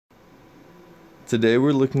Today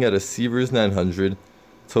we're looking at a Sievers 900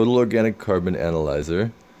 total organic carbon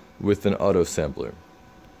analyzer with an auto sampler.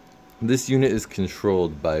 This unit is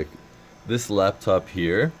controlled by this laptop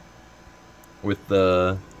here with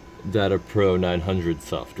the Data Pro 900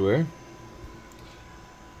 software.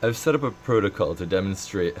 I've set up a protocol to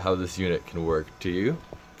demonstrate how this unit can work to you.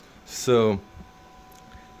 So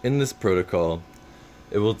in this protocol,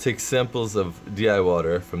 it will take samples of DI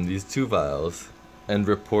water from these two vials and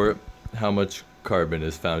report how much carbon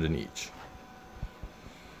is found in each.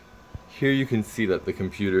 Here you can see that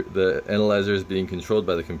the analyzer is being controlled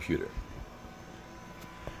by the computer.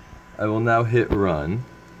 I will now hit run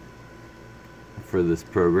for this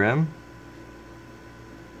program.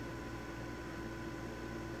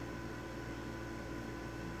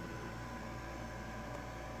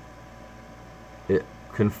 It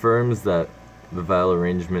confirms that the vial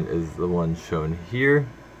arrangement is the one shown here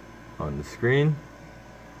on the screen.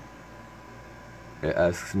 It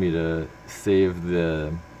asks me to save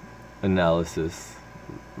the analysis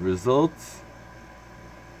results.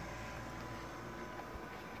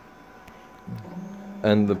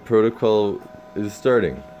 And the protocol is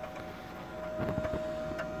starting.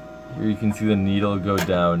 Here you can see the needle go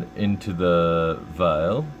down into the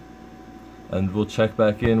vial, and we'll check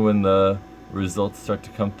back in when the results start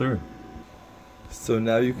to come through. So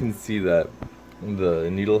now you can see that the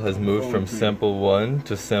needle has moved from sample 1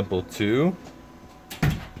 to sample 2,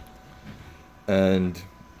 and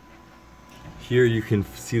here you can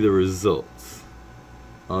see the results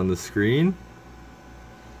on the screen.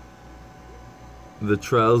 The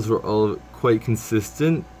trials were all quite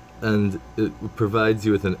consistent, and it provides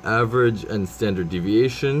you with an average and standard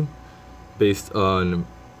deviation based on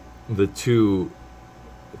the two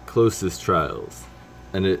closest trials,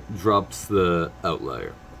 and it drops the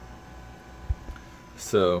outlier.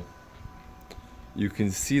 So you can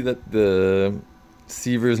see that the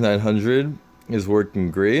Sievers 900 is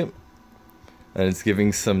working great, and it's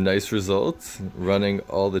giving some nice results, running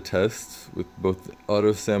all the tests with both the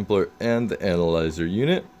auto sampler and the analyzer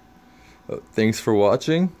unit. Thanks for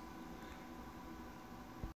watching.